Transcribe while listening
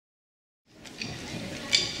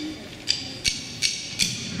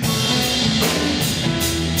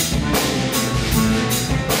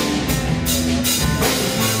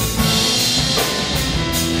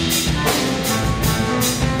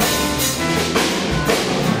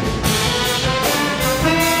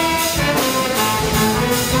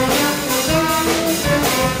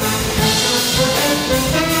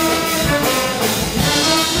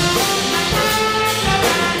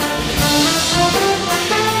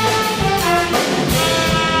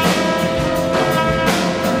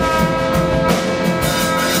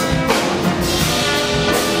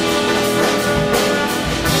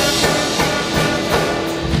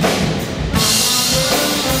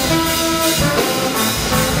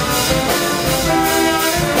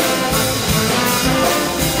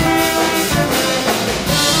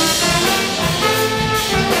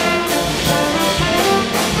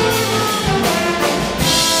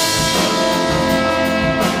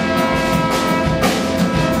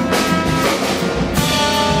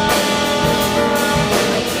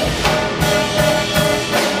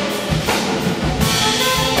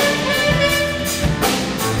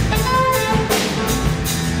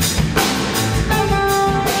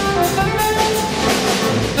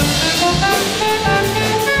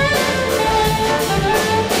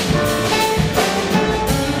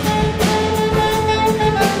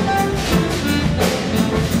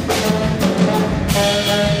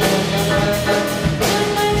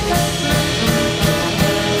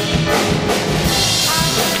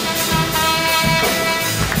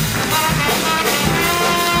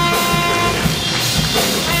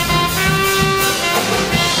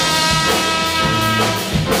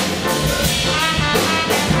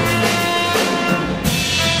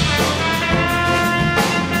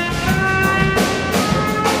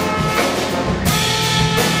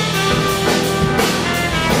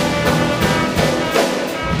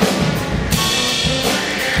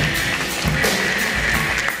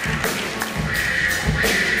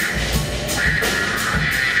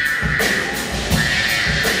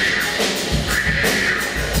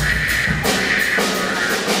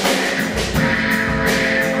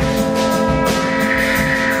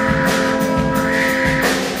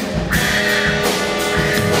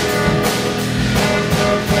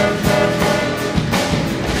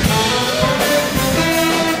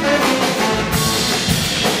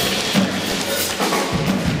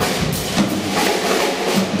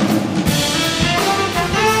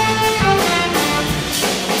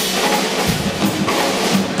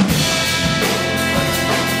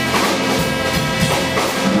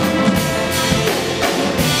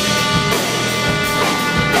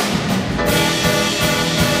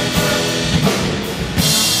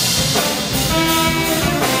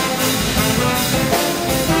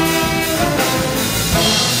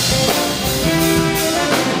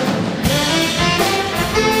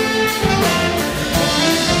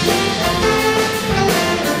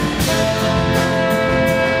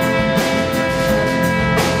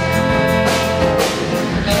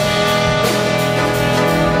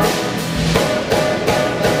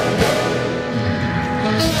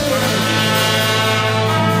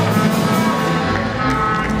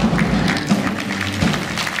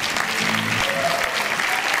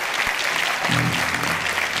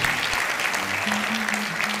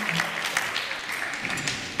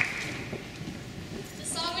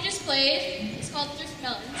played is called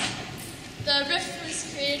Melons. The riff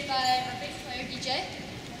was created by our bass player, DJ.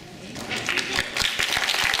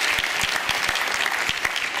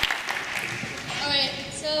 Alright,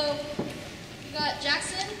 so we got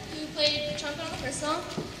Jackson, who played trumpet on the first song.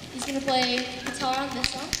 He's going to play guitar on this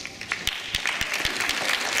song.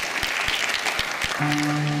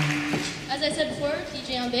 As I said before,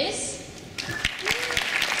 DJ on bass.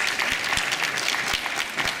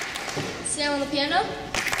 Sam on the piano.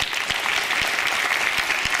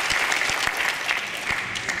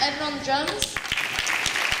 Evan on the drums.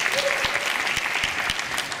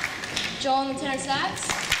 Joel on the tenor sax.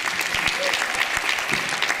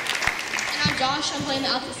 And I'm Josh, I'm playing the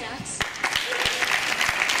alto sax.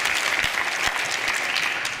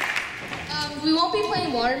 We won't be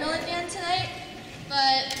playing Watermelon Man tonight,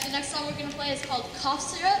 but the next song we're going to play is called Cough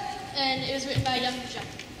Syrup, and it was written by Young Jeff.